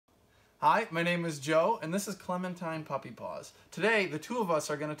Hi, my name is Joe, and this is Clementine Puppy Paws. Today, the two of us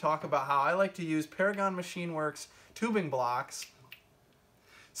are going to talk about how I like to use Paragon Machine Works tubing blocks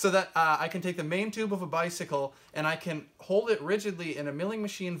so that I can take the main tube of a bicycle and I can hold it rigidly in a milling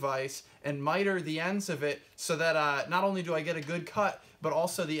machine vise and miter the ends of it so that not only do I get a good cut, but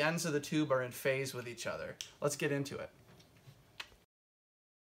also the ends of the tube are in phase with each other. Let's get into it.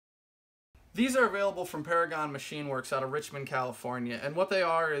 These are available from Paragon Machine Works out of Richmond, California, and what they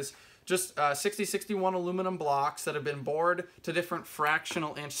are is just 60-61 aluminum blocks that have been bored to different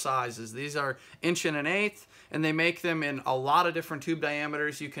fractional inch sizes. These are 1.125", and they make them in a lot of different tube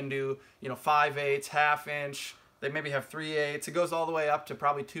diameters. You can do, 5/8, ½ inch. They maybe have 3/8. It goes all the way up to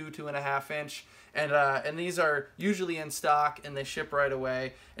probably 2.5 inch. And these are usually in stock and they ship right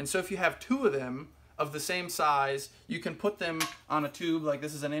away. And so if you have two of them of the same size, you can put them on a tube. Like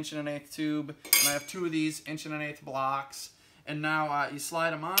this is an 1.125" tube, and I have two of these 1.125" blocks. And now you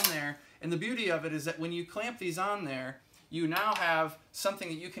slide them on there, and the beauty of it is that when you clamp these on there, you now have something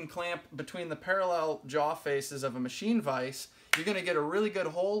that you can clamp between the parallel jaw faces of a machine vise. You're going to get a really good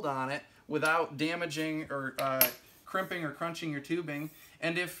hold on it without damaging or crimping or crunching your tubing.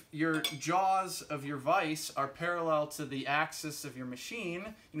 And if your jaws of your vise are parallel to the axis of your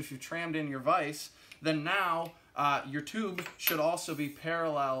machine, and if you've trammed in your vise, then now your tube should also be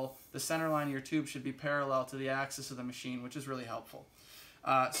parallel. The center line of your tube should be parallel to the axis of the machine, which is really helpful.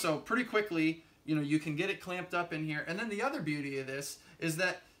 So pretty quickly, you can get it clamped up in here. And then the other beauty of this is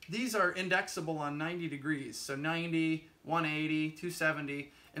that these are indexable on 90 degrees. So 90, 180,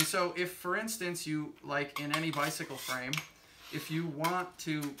 270. And so if, for instance, you, like in any bicycle frame, if you want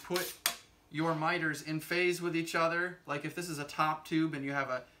to put your miters in phase with each other, like if this is a top tube and you have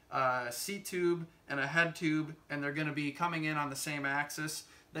a seat tube and a head tube, and they're going to be coming in on the same axis,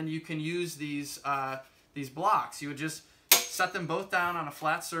 then you can use these blocks. You would just set them both down on a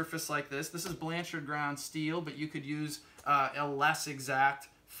flat surface like this. This is Blanchard ground steel, but you could use a less exact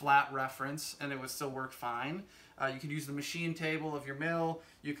flat reference and it would still work fine. You could use the machine table of your mill.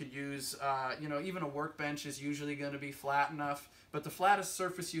 You could use, even a workbench is usually going to be flat enough, but the flattest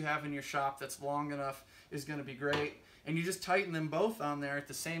surface you have in your shop that's long enough is going to be great. And you just tighten them both on there at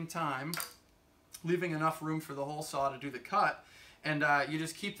the same time, leaving enough room for the hole saw to do the cut. And you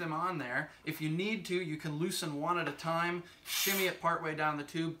just keep them on there. If you need to, you can loosen one at a time, shimmy it partway down the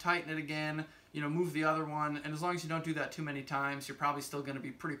tube, tighten it again, move the other one. And as long as you don't do that too many times, you're probably still going to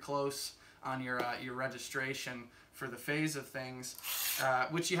be pretty close on your registration for the phase of things,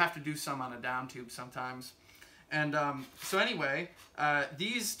 which you have to do some on a down tube sometimes. And so anyway,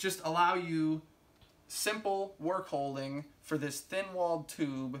 these just allow you simple work holding for this thin-walled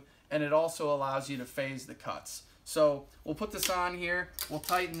tube, and it also allows you to phase the cuts. So we'll put this on here, we'll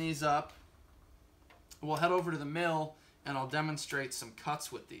tighten these up, we'll head over to the mill, and I'll demonstrate some cuts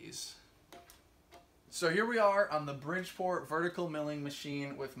with these. So here we are on the Bridgeport vertical milling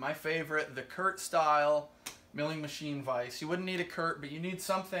machine with my favorite, the Kurt style milling machine vise. You wouldn't need a Kurt, but you need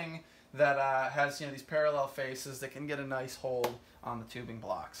something that has these parallel faces that can get a nice hold on the tubing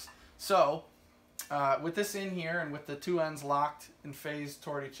blocks. So with this in here and with the two ends locked in phase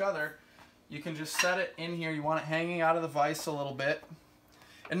toward each other, you can just set it in here. You want it hanging out of the vise a little bit.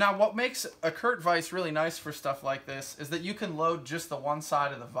 And now what makes a Kurt vise really nice for stuff like this is that you can load just the one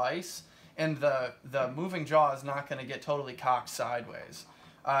side of the vise, and the moving jaw is not going to get totally cocked sideways.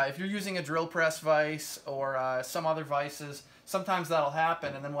 If you're using a drill press vise or some other vices, sometimes that'll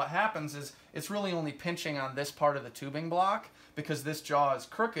happen, and then what happens is it's really only pinching on this part of the tubing block because this jaw is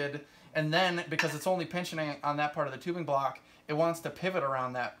crooked, and then because it's only pinching on that part of the tubing block, it wants to pivot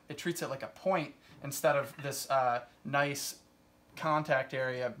around that. It treats it like a point instead of this nice contact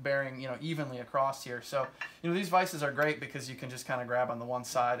area bearing evenly across here. So these vices are great because you can just kind of grab on the one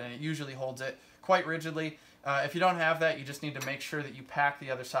side and it usually holds it quite rigidly. If you don't have that, you just need to make sure that you pack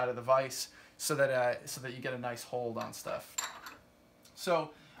the other side of the vise so that you get a nice hold on stuff.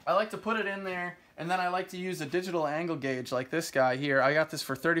 So I like to put it in there, and then I like to use a digital angle gauge like this guy here. I got this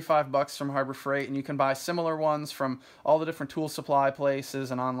for 35 bucks from Harbor Freight, and you can buy similar ones from all the different tool supply places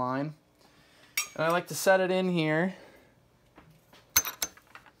and online. And I like to set it in here.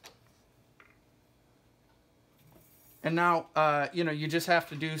 And now, you just have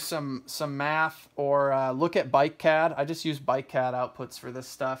to do some math or look at BikeCAD. I just use BikeCAD outputs for this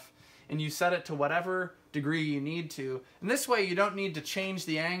stuff. And you set it to whatever degree you need to. And this way you don't need to change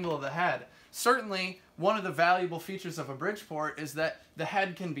the angle of the head. Certainly, one of the valuable features of a Bridgeport is that the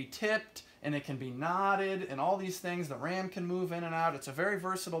head can be tipped and it can be knotted and all these things. The ram can move in and out. It's a very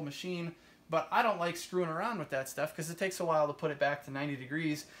versatile machine. But I don't like screwing around with that stuff because it takes a while to put it back to 90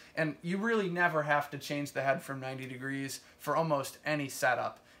 degrees. And you really never have to change the head from 90 degrees for almost any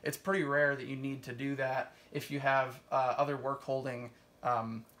setup. it's pretty rare that you need to do that if you have other work holding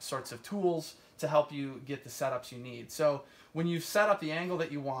sorts of tools to help you get the setups you need. So when you've set up the angle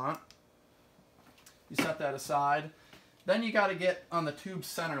that you want, you set that aside. Then you got to get on the tube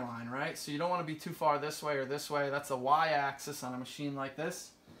center line, right? So you don't want to be too far this way or this way. That's the y-axis on a machine like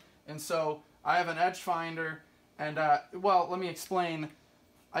this. And so I have an edge finder, and well, let me explain.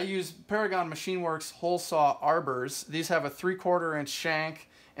 I use Paragon Machine Works hole saw arbors. These have a 3/4 inch shank,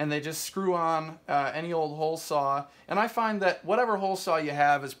 and they just screw on any old hole saw. And I find that whatever hole saw you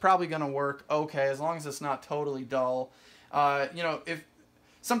have is probably going to work okay, as long as it's not totally dull. You know,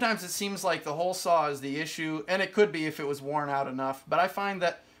 sometimes it seems like the hole saw is the issue, and it could be if it was worn out enough. But I find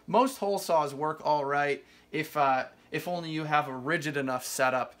that most hole saws work all right if only you have a rigid enough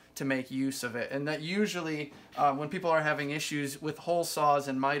setup to make use of it. And that usually when people are having issues with hole saws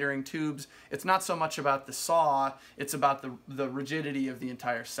and mitering tubes, it's not so much about the saw, it's about the rigidity of the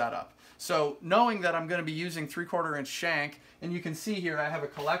entire setup. So knowing that I'm going to be using 3/4 inch shank, and you can see here I have a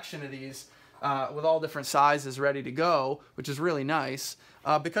collection of these with all different sizes ready to go, which is really nice.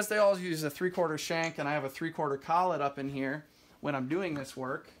 Because they all use a 3/4 shank, and I have a 3/4 collet up in here when I'm doing this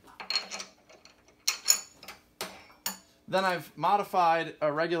work, then I've modified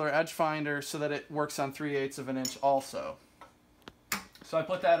a regular edge finder so that it works on 3/8 of an inch also. So I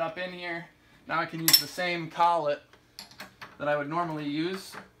put that up in here. Now I can use the same collet that I would normally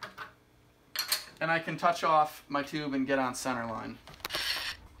use, and I can touch off my tube and get on center line.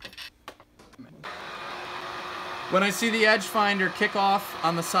 When I see the edge finder kick off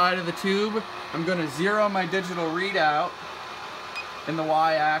on the side of the tube, I'm going to zero my digital readout in the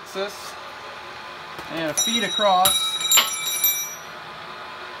y-axis and feed across.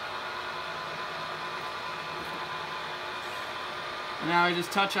 And now I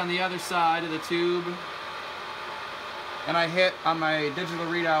just touch on the other side of the tube, and I hit on my digital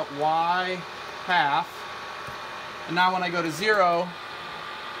readout Y half. And now when I go to 0,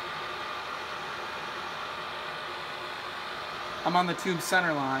 I'm on the tube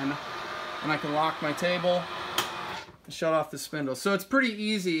center line, and I can lock my table and shut off the spindle. So it's pretty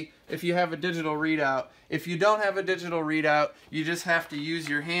easy if you have a digital readout. If you don't have a digital readout, you just have to use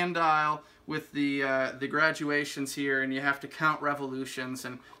your hand dial with the graduations here, and you have to count revolutions,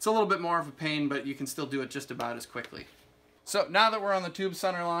 and it's a little bit more of a pain, but you can still do it just about as quickly. So now that we're on the tube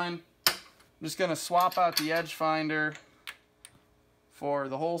center line, I'm just going to swap out the edge finder for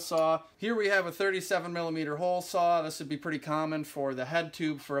the hole saw. Here we have a 37mm hole saw. This would be pretty common for the head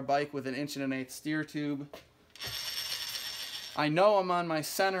tube for a bike with an 1 1/8" steer tube. I know I'm on my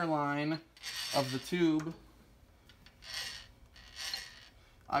center line of the tube.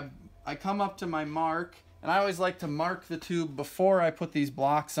 I come up to my mark, and I always like to mark the tube before I put these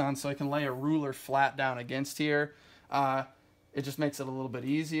blocks on so I can lay a ruler flat down against here. It just makes it a little bit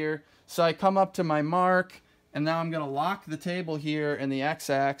easier. So I come up to my mark, and now I'm going to lock the table here in the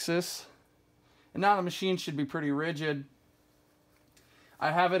x-axis. And now the machine should be pretty rigid.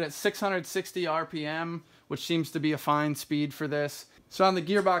 I have it at 660 RPM, which seems to be a fine speed for this. So on the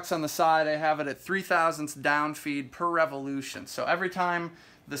gearbox on the side, I have it at 3/1000ths down feed per revolution. So every time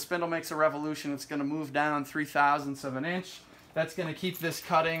the spindle makes a revolution, it's going to move down 3/1000ths of an inch. That's going to keep this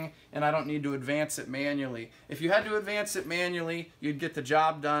cutting, and I don't need to advance it manually. If you had to advance it manually, you'd get the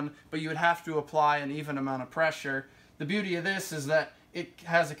job done, but you would have to apply an even amount of pressure. The beauty of this is that it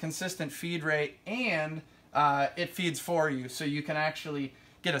has a consistent feed rate, and it feeds for you, so you can actually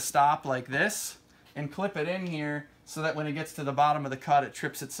get a stop like this and clip it in here so that when it gets to the bottom of the cut, it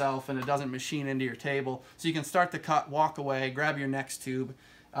trips itself and it doesn't machine into your table. So you can start the cut, walk away, grab your next tube.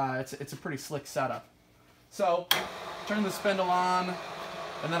 It's a pretty slick setup. So turn the spindle on,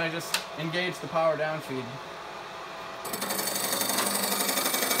 and then I just engage the power down feed.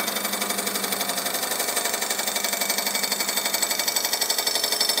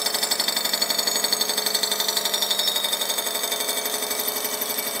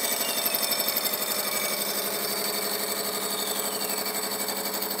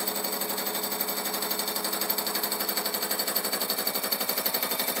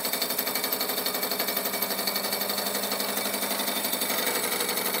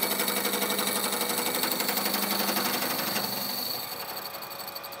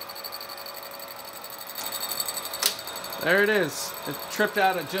 There it is. It tripped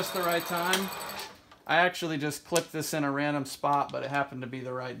out at just the right time. I actually just clipped this in a random spot, but it happened to be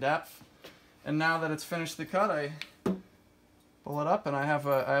the right depth. And now that it's finished the cut, I pull it up, and I have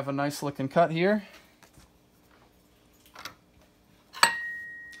a nice looking cut here.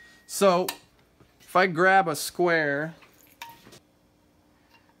 So if I grab a square,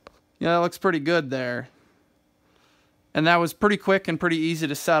 yeah, that looks pretty good there. And that was pretty quick and pretty easy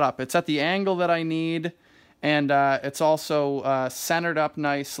to set up. It's at the angle that I need, and it's also centered up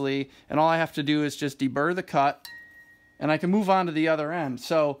nicely. And all I have to do is just deburr the cut, and I can move on to the other end.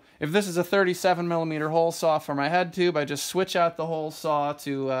 So if this is a 37mm hole saw for my head tube, I just switch out the hole saw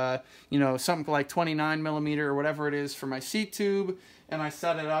to you know, something like 29mm or whatever it is for my seat tube, and I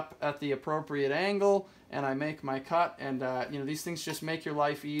set it up at the appropriate angle, and I make my cut. And you know, these things just make your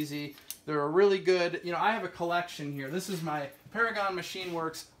life easy. They're a really good, you know, I have a collection here. This is my Paragon Machine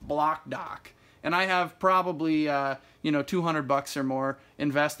Works block dock. And I have probably, you know, $200 or more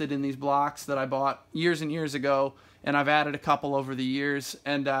invested in these blocks that I bought years and years ago. And I've added a couple over the years.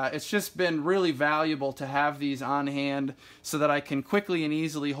 And it's just been really valuable to have these on hand so that I can quickly and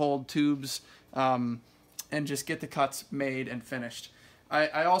easily hold tubes and just get the cuts made and finished.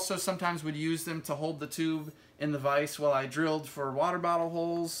 I also sometimes would use them to hold the tube in the vise while I drilled for water bottle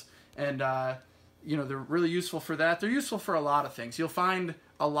holes. And, you know, they're really useful for that. They're useful for a lot of things. You'll find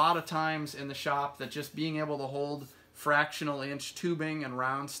a lot of times in the shop that just being able to hold fractional inch tubing and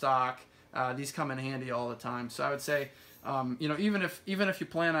round stock, these come in handy all the time. So I would say, you know, even if you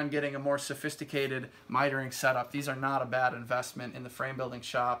plan on getting a more sophisticated mitering setup, these are not a bad investment in the frame building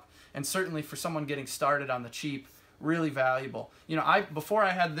shop. And certainly for someone getting started on the cheap, really valuable. You know, before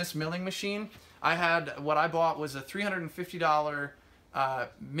I had this milling machine, what I bought was a $350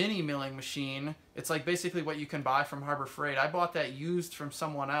 mini milling machine. It's like basically what you can buy from Harbor Freight. I bought that used from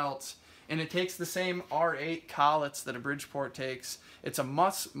someone else, and it takes the same R8 collets that a Bridgeport takes. It's a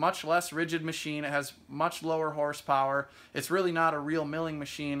much less rigid machine. It has much lower horsepower. It's really not a real milling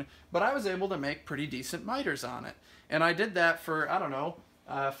machine, but I was able to make pretty decent miters on it. And I did that for, I don't know,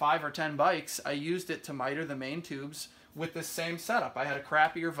 5 or 10 bikes. I used it to miter the main tubes with this same setup. I had a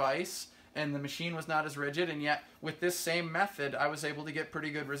crappier vise, and the machine was not as rigid, and yet with this same method I was able to get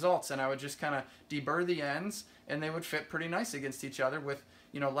pretty good results. And I would just kind of deburr the ends, and they would fit pretty nice against each other with,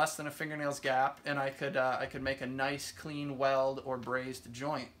 you know, less than a fingernail's gap, and I could make a nice clean weld or brazed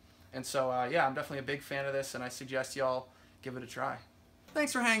joint. And so yeah, I'm definitely a big fan of this, and I suggest y'all give it a try.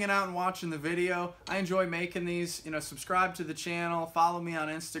 Thanks for hanging out and watching the video. I enjoy making these. You know, subscribe to the channel, follow me on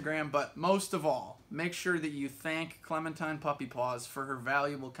Instagram, but most of all, make sure that you thank Clementine Puppy Paws for her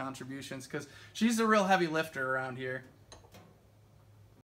valuable contributions, because she's a real heavy lifter around here.